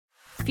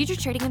Future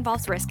trading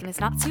involves risk and is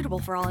not suitable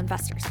for all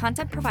investors.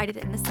 Content provided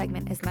in this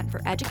segment is meant for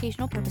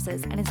educational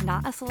purposes and is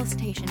not a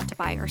solicitation to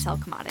buy or sell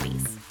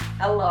commodities.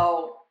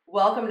 Hello.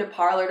 Welcome to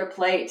Parlor to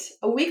Plate,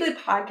 a weekly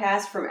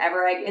podcast from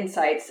Everegg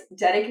Insights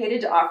dedicated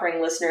to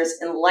offering listeners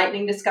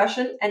enlightening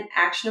discussion and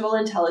actionable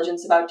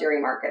intelligence about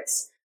dairy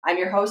markets. I'm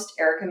your host,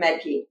 Erica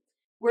Medke.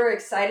 We're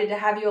excited to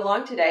have you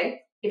along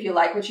today. If you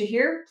like what you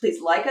hear,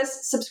 please like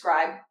us,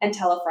 subscribe, and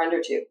tell a friend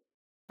or two.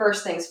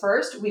 First things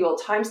first, we will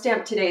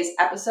timestamp today's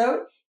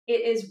episode.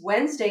 It is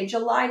Wednesday,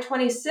 July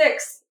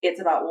 26th.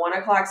 It's about 1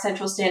 o'clock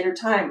Central Standard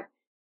Time.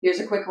 Here's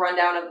a quick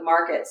rundown of the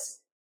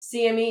markets.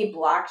 CME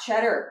block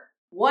cheddar,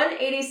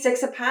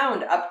 $1.86 a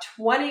pound, up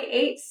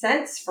 28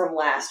 cents from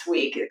last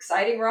week.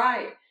 Exciting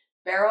ride.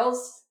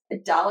 Barrels,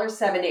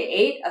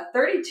 $1.78, a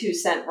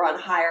 32-cent run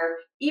higher,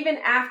 even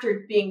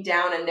after being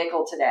down a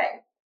nickel today.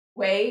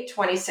 Whey,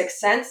 26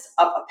 cents,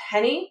 up a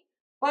penny.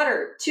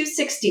 Butter,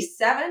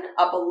 $2.67,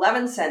 up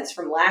 11 cents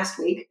from last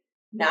week.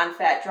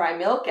 Non-fat dry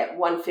milk at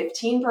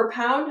 $1.15 per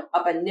pound,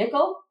 up a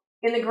nickel.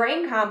 In the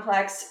grain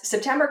complex,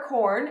 September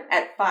corn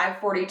at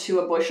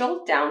 $5.42 a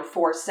bushel, down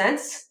 4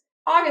 cents.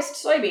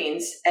 August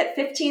soybeans at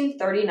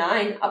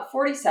 $15.39, up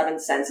 47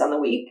 cents on the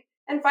week.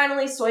 And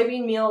finally,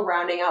 soybean meal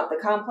rounding out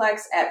the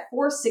complex at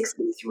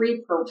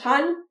 $4.63 per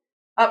ton,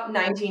 up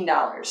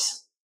 $19.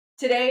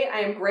 Today,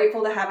 I am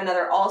grateful to have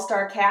another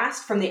all-star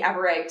cast from the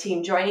Everegg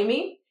team joining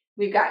me.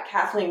 We've got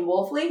Kathleen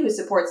Wolfley, who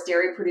supports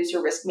dairy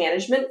producer risk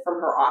management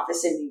from her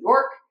office in New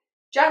York.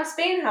 John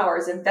Spainhauer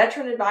is a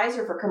veteran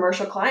advisor for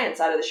commercial clients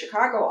out of the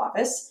Chicago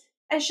office.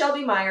 And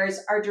Shelby Myers,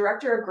 our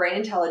director of grain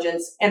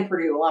intelligence and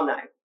Purdue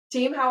alumni.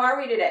 Team, how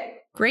are we today?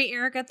 Great,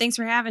 Erica. Thanks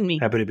for having me.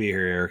 Happy to be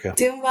here, Erica.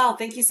 Doing well.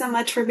 Thank you so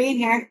much for being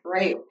here.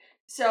 Great.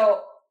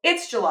 So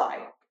it's July.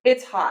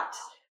 It's hot.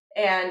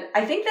 And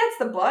I think that's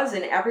the buzz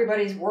in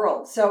everybody's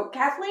world. So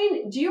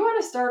Kathleen, do you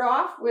want to start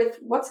off with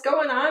what's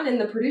going on in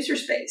the producer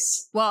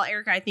space? Well,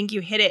 Erica, I think you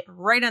hit it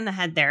right on the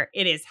head there.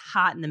 It is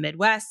hot in the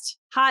Midwest,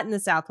 hot in the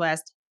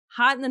Southwest,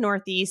 hot in the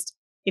Northeast.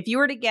 If you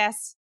were to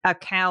guess a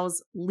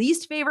cow's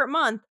least favorite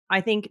month,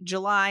 I think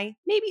July,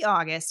 maybe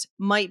August,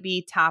 might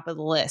be top of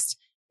the list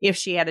if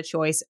she had a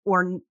choice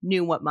or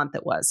knew what month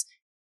it was.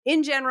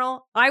 In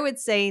general, I would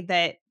say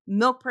that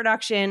milk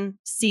production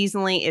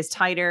seasonally is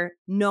tighter.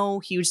 No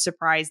huge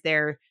surprise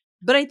there.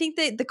 But I think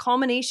that the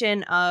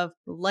culmination of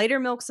lighter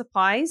milk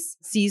supplies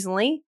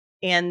seasonally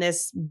and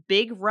this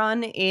big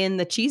run in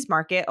the cheese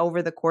market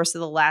over the course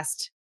of the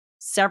last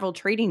several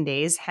trading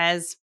days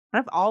has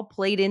kind of all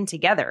played in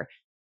together.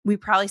 We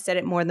probably said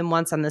it more than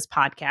once on this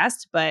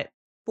podcast, but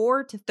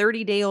 4 to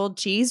 30-day-old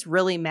cheese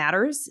really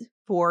matters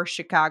for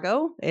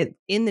Chicago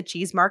in the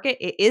cheese market.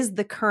 It is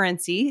the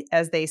currency,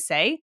 as they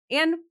say.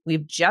 And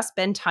we've just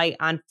been tight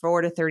on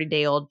 4 to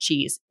 30-day-old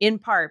cheese, in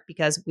part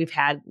because we've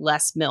had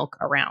less milk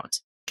around.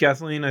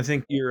 Kathleen, I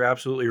think you're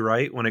absolutely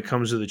right when it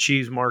comes to the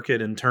cheese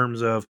market in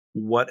terms of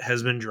what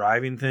has been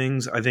driving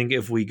things. I think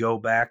if we go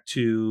back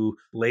to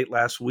late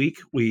last week,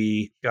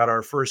 we got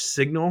our first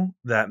signal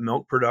that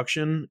milk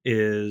production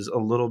is a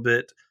little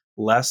bit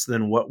less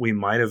than what we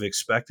might have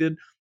expected.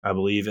 I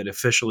believe it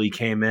officially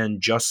came in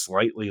just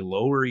slightly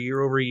lower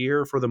year over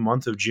year for the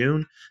month of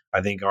June.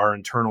 I think our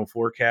internal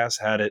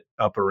forecast had it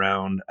up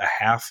around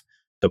 0.5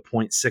 to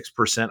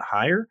 0.6%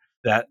 higher.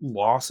 That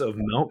loss of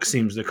milk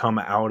seems to come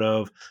out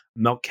of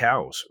milk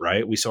cows,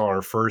 right? We saw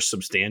our first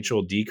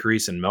substantial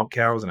decrease in milk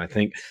cows, and I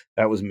think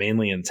that was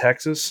mainly in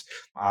Texas.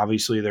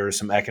 Obviously, there are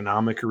some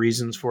economic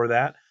reasons for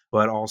that,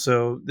 but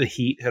also the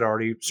heat had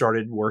already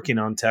started working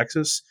on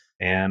Texas.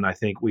 And I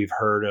think we've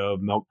heard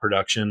of milk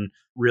production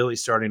really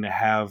starting to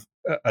have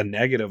a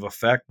negative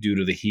effect due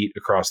to the heat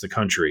across the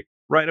country.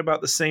 Right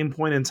about the same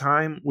point in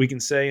time, we can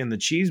say in the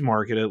cheese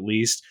market, at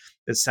least,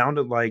 it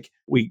sounded like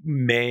we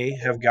may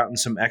have gotten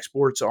some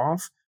exports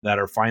off that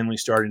are finally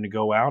starting to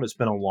go out. It's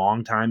been a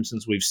long time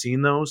since we've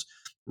seen those.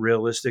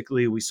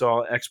 Realistically, we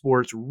saw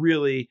exports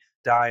really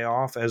die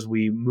off as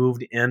we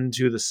moved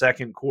into the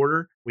second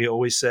quarter. We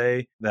always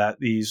say that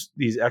these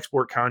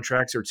export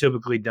contracts are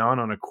typically done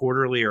on a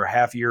quarterly or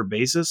half-year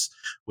basis.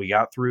 We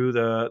got through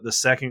the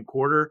second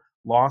quarter,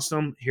 lost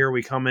them. Here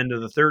we come into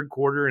the third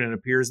quarter, and it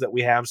appears that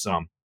we have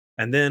some.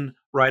 And then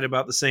right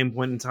about the same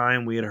point in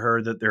time, we had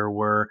heard that there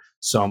were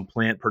some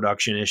plant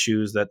production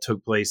issues that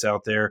took place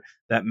out there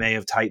that may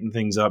have tightened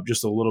things up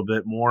just a little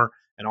bit more.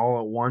 And all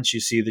at once, you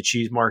see the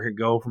cheese market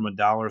go from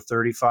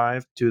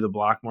 $1.35 to the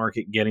block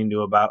market getting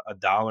to about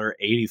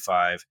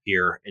 $1.85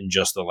 here in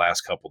just the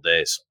last couple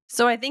days.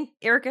 So I think,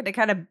 Erica, to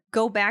kind of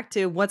go back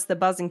to what's the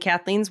buzz in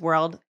Kathleen's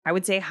world, I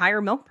would say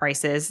higher milk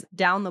prices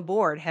down the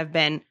board have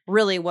been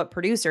really what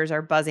producers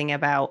are buzzing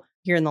about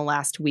here in the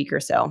last week or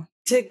so.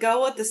 To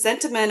go with the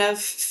sentiment of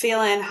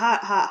feeling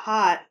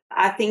hot,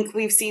 I think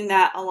we've seen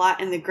that a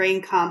lot in the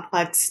grain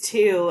complex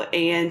too.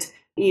 And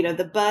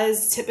The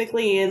buzz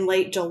typically in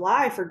late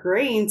July for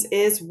grains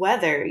is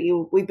weather.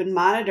 We've been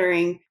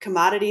monitoring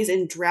commodities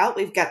in drought.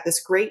 We've got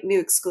this great new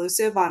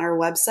exclusive on our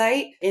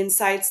website,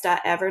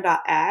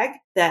 insights.ever.ag,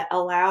 that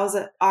allows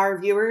our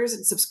viewers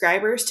and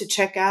subscribers to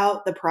check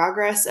out the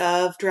progress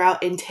of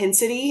drought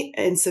intensity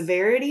and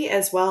severity,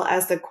 as well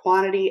as the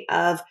quantity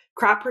of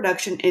crop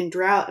production in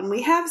drought. And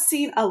we have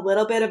seen a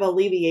little bit of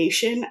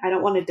alleviation. I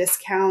don't want to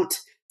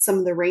discount some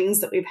of the rains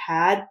that we've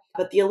had,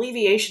 but the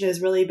alleviation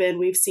has really been,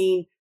 we've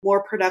seen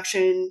more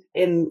production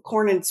in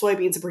corn and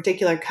soybeans in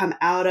particular come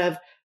out of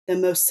the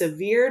most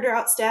severe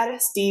drought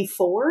status,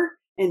 D4,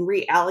 and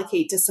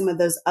reallocate to some of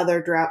those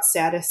other drought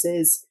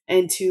statuses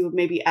into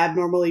maybe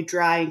abnormally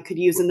dry and could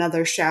use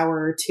another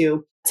shower or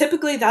two.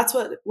 Typically, that's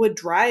what would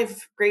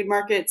drive grain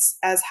markets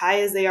as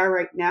high as they are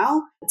right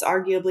now. It's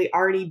arguably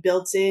already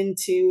built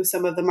into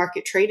some of the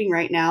market trading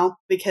right now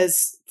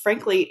because,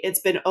 frankly, it's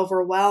been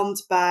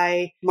overwhelmed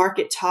by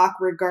market talk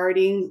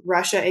regarding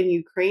Russia and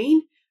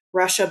Ukraine.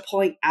 Russia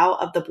pulling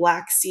out of the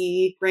Black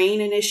Sea grain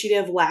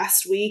initiative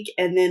last week,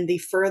 and then the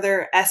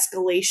further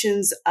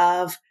escalations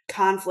of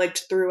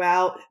conflict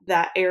throughout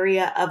that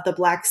area of the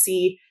Black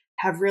Sea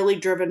have really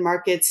driven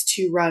markets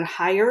to run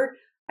higher.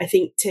 I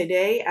think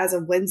today, as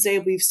of Wednesday,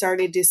 we've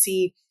started to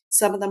see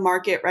some of the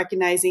market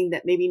recognizing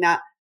that maybe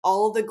not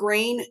all of the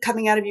grain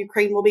coming out of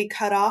Ukraine will be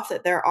cut off,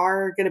 that there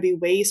are going to be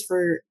ways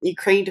for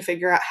Ukraine to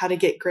figure out how to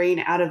get grain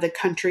out of the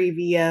country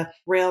via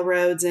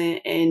railroads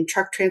and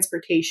truck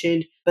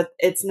transportation, but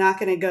it's not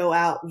going to go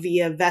out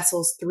via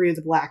vessels through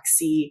the Black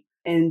Sea.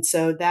 And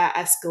so that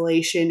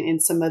escalation and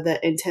some of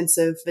the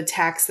intensive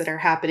attacks that are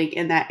happening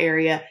in that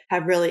area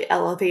have really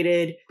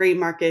elevated grain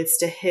markets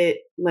to hit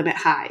limit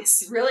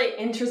highs. Really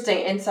interesting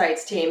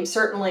insights, team.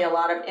 Certainly a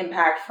lot of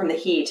impact from the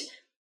heat.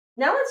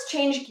 Now let's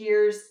change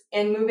gears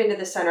and move into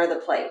the center of the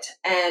plate.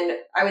 And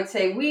I would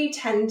say we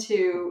tend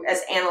to,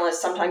 as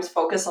analysts, sometimes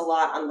focus a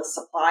lot on the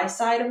supply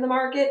side of the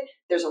market.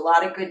 There's a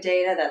lot of good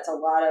data. That's a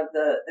lot of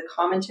the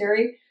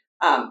commentary.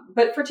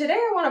 But for today,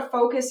 I want to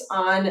focus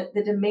on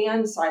the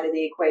demand side of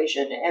the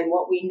equation and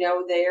what we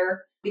know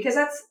there, because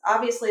that's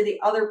obviously the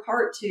other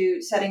part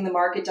to setting the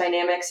market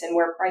dynamics and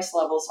where price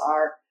levels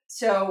are.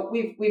 So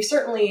we've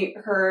certainly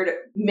heard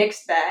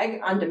mixed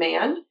bag on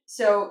demand.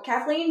 So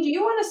Kathleen, do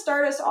you want to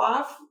start us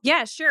off?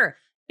 Yeah, sure.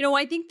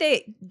 I think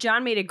that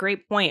John made a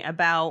great point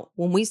about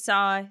when we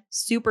saw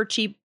super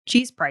cheap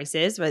cheese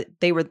prices, but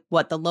they were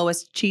the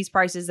lowest cheese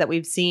prices that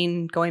we've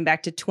seen going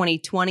back to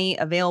 2020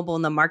 available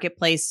in the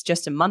marketplace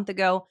just a month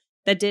ago.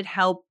 That did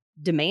help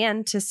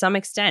demand to some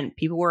extent.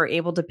 People were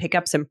able to pick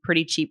up some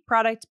pretty cheap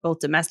product,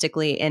 both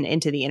domestically and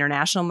into the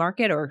international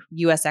market, or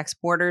U.S.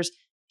 exporters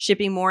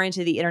shipping more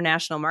into the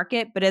international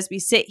market. But as we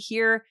sit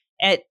here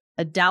at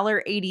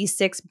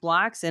 $1.86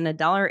 blocks and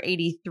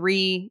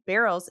 $1.83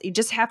 barrels, you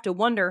just have to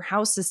wonder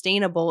how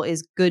sustainable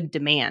is good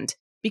demand.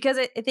 Because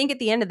I think at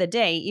the end of the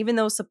day, even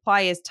though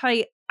supply is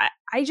tight,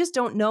 I just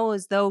don't know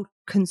as though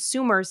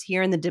consumers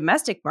here in the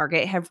domestic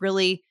market have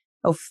really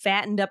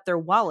fattened up their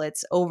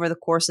wallets over the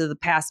course of the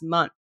past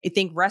month. I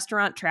think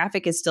restaurant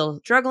traffic is still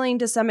struggling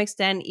to some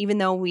extent, even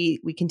though we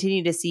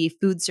continue to see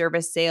food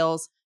service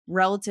sales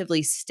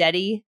relatively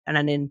steady on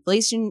an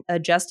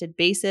inflation-adjusted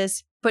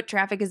basis. Foot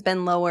traffic has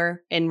been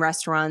lower in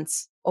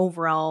restaurants.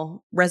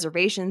 Overall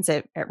reservations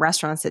at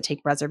restaurants that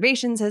take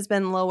reservations has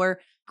been lower.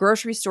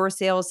 Grocery store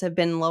sales have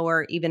been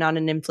lower, even on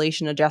an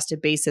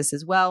inflation-adjusted basis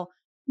as well.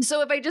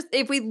 So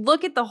if we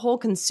look at the whole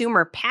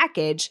consumer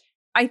package,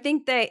 I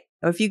think that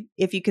if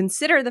you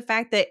consider the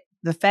fact that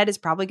the Fed is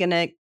probably going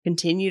to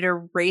continue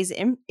to raise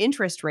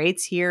interest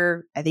rates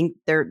here, I think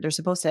they're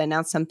supposed to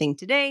announce something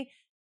today.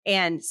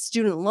 And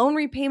student loan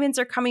repayments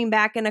are coming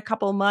back in a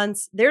couple of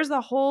months. There's a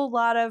whole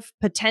lot of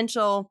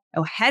potential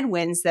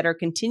headwinds that are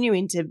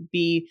continuing to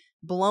be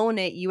blown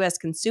at U.S.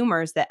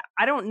 consumers that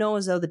I don't know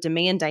as though the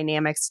demand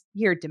dynamics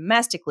here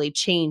domestically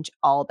change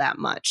all that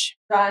much.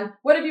 John,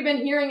 what have you been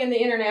hearing in the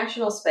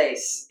international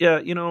space? Yeah,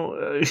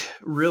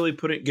 really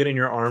getting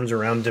your arms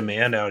around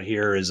demand out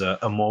here is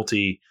a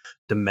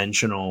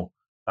multi-dimensional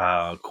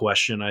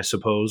question, I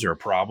suppose, or a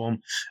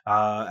problem.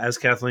 As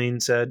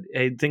Kathleen said,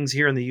 hey, things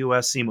here in the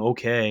U.S. seem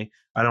okay.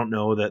 I don't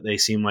know that they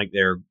seem like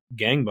they're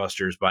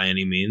gangbusters by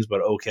any means,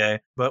 but okay.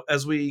 But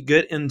as we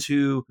get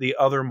into the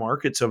other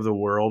markets of the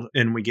world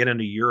and we get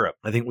into Europe,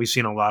 I think we've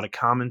seen a lot of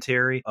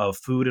commentary of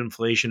food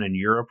inflation in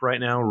Europe right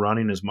now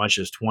running as much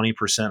as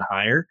 20%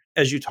 higher.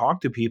 As you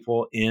talk to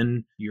people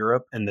in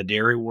Europe and the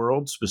dairy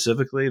world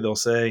specifically, they'll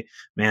say,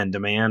 man,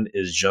 demand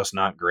is just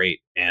not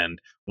great.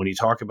 And when you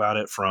talk about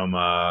it from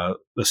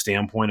the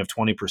standpoint of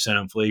 20%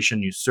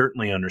 inflation, you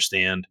certainly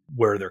understand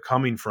where they're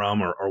coming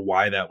from or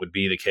why that would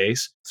be the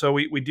case. So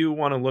we do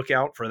want to look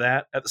out for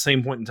that. At the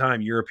same point in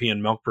time,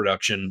 European milk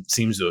production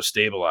seems to have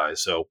stabilized.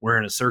 So we're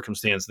in a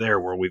circumstance there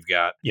where we've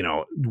got,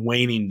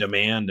 waning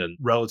demand and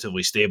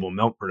relatively stable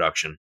milk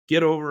production.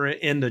 get over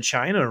into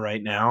China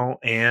right now,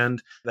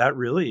 and that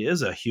really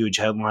is a huge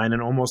headline in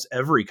almost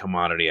every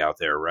commodity out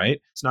there, right?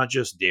 It's not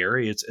just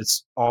dairy,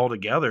 it's all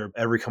together.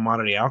 Every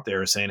commodity out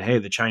there is saying, hey,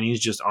 the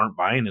Chinese just aren't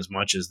buying as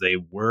much as they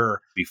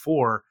were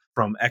before,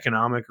 from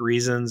economic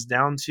reasons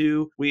down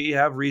to we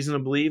have reason to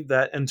believe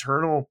that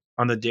internal,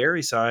 on the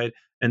dairy side,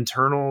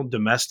 internal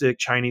domestic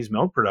Chinese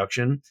milk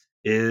production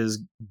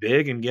is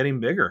big and getting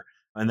bigger.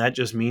 And that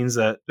just means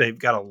that they've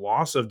got a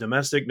loss of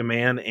domestic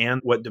demand, and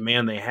what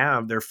demand they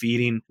have, they're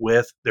feeding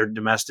with their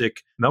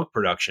domestic milk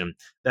production.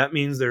 That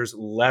means there's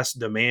less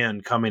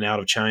demand coming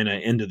out of China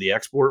into the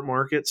export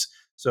markets.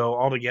 So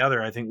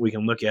altogether, I think we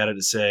can look at it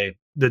and say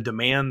the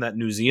demand that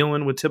New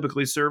Zealand would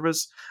typically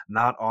service,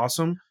 not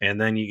awesome.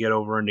 And then you get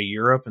over into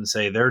Europe and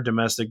say their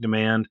domestic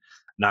demand,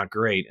 not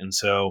great. And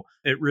so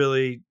it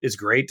really is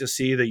great to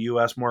see the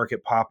U.S.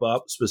 market pop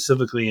up,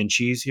 specifically in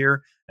cheese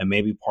here. And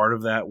maybe part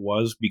of that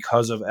was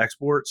because of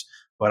exports.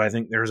 But I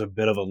think there's a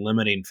bit of a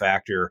limiting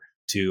factor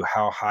to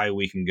how high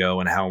we can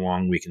go and how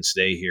long we can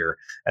stay here,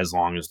 as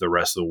long as the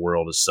rest of the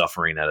world is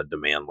suffering at a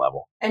demand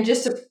level. And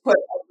just to put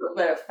a little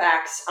bit of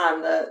facts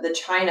on the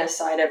China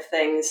side of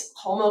things,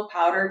 whole milk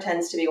powder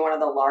tends to be one of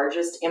the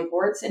largest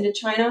imports into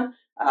China,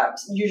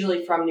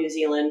 usually from New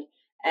Zealand.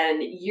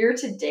 And year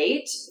to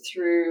date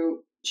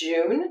through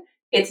June,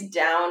 it's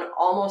down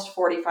almost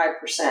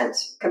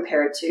 45%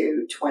 compared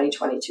to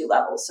 2022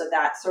 levels. So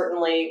that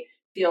certainly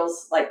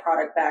feels like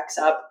product backs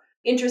up.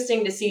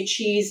 Interesting to see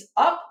cheese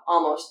up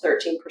almost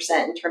 13%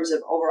 in terms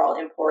of overall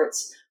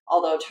imports,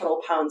 although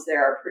total pounds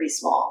there are pretty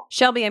small.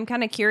 Shelby, I'm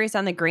kind of curious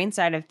on the grain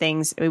side of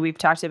things. We've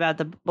talked about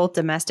the both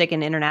domestic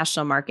and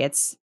international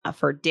markets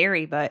for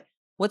dairy, but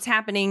what's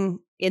happening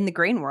in the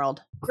grain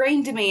world?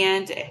 Grain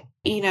demand,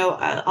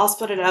 I'll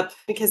split it up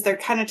because they're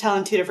kind of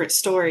telling two different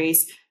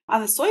stories. On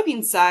the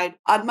soybean side,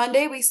 on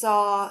Monday, we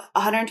saw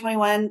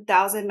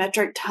 121,000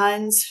 metric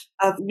tons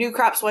of new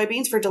crop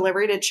soybeans for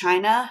delivery to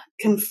China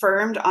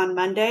confirmed on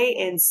Monday.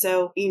 And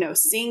so,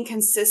 seeing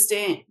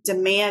consistent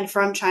demand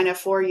from China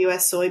for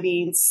U.S.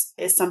 soybeans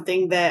is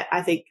something that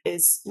I think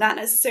is not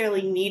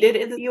necessarily needed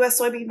in the U.S.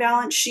 soybean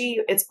balance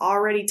sheet. It's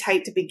already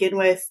tight to begin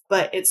with,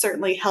 but it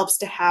certainly helps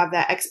to have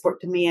that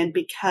export demand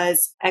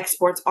because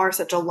exports are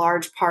such a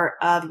large part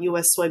of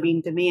U.S.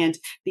 soybean demand.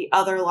 The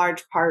other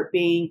large part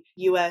being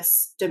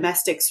U.S.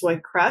 domestic soy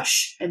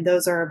crush, and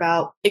those are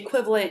about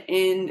equivalent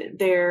in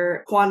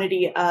their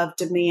quantity of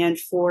demand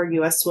for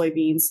U.S.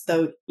 soybeans,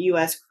 though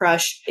U.S.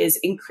 crush is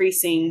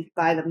increasing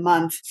by the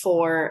month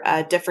for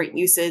different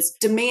uses.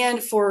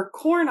 Demand for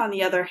corn, on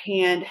the other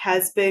hand,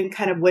 has been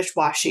kind of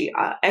wish-washy.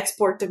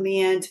 Export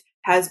demand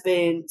has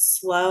been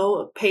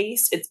slow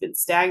paced. It's been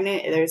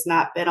stagnant. There's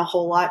not been a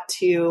whole lot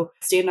to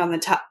stand on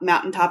the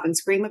mountaintop and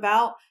scream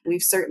about.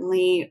 We've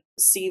certainly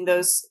seen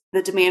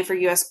the demand for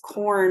U.S.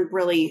 corn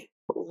really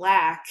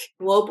lack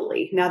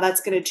globally. Now that's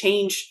going to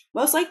change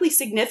most likely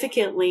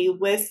significantly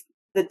with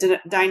the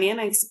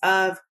dynamics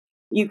of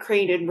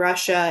Ukraine and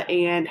Russia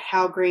and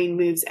how grain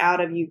moves out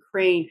of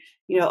Ukraine.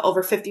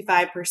 Over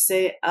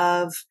 55%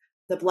 of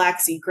the Black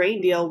Sea grain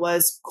deal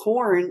was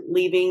corn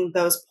leaving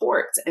those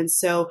ports. And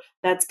so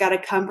that's got to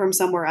come from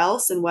somewhere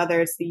else. And whether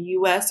it's the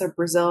US or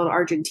Brazil and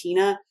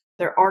Argentina,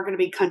 there are going to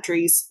be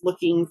countries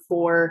looking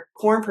for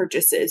corn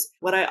purchases.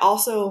 What I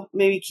also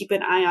maybe keep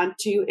an eye on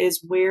too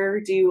is where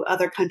do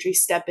other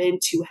countries step in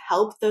to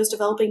help those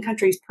developing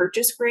countries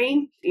purchase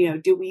grain?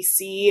 Do we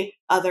see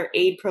other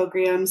aid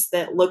programs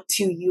that look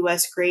to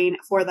U.S. grain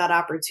for that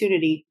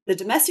opportunity? The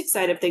domestic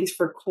side of things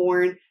for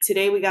corn,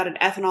 today we got an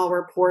ethanol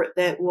report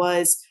that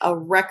was a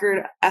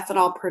record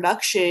ethanol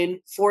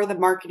production for the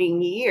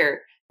marketing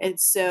year. And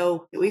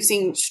so we've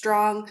seen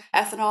strong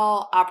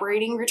ethanol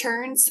operating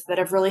returns that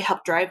have really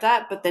helped drive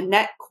that. But the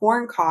net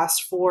corn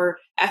cost for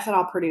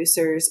ethanol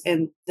producers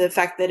and the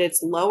fact that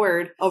it's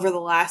lowered over the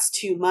last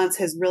 2 months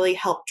has really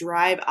helped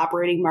drive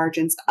operating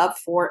margins up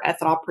for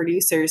ethanol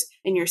producers.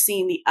 And you're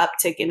seeing the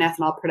uptick in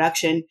ethanol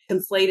production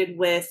conflated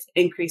with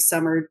increased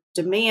summer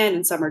demand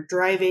and summer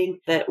driving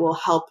that will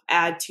help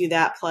add to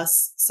that,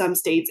 plus some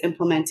states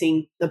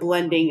implementing the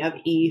blending of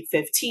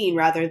E15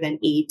 rather than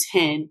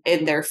E10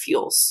 in their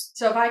fuels.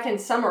 So if I can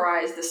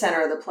summarize the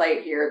center of the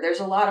plate here, there's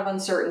a lot of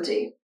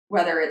uncertainty,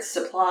 whether it's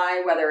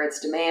supply, whether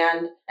it's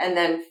demand. And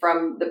then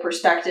from the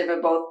perspective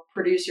of both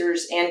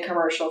producers and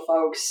commercial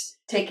folks,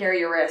 take care of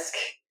your risk.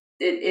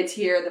 It's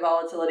here. The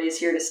volatility is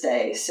here to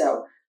stay.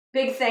 So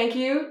big thank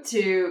you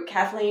to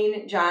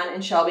Kathleen, John,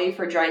 and Shelby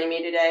for joining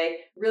me today.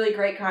 Really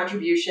great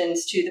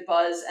contributions to the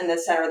buzz and the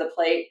center of the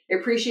plate. I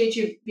appreciate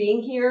you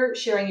being here,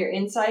 sharing your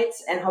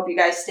insights, and hope you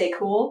guys stay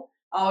cool.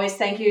 Always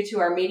thank you to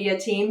our media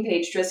team,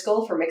 Paige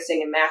Driscoll, for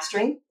mixing and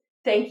mastering.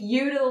 Thank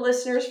you to the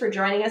listeners for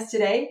joining us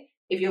today.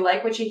 If you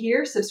like what you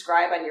hear,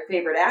 subscribe on your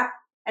favorite app.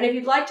 And if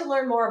you'd like to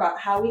learn more about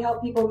how we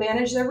help people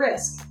manage their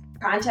risk,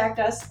 contact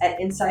us at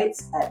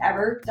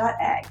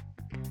insights@ever.ag.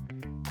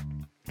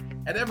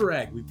 At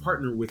EverAg, we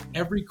partner with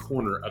every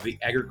corner of the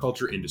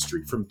agriculture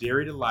industry, from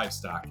dairy to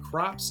livestock,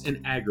 crops,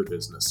 and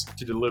agribusiness,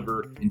 to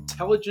deliver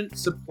intelligent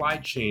supply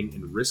chain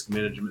and risk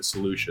management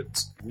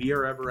solutions. We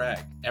are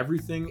EverAg,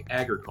 everything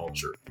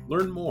agriculture.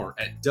 Learn more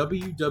at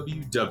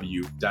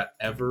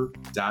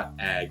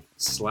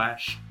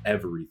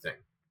www.ever.ag/everything.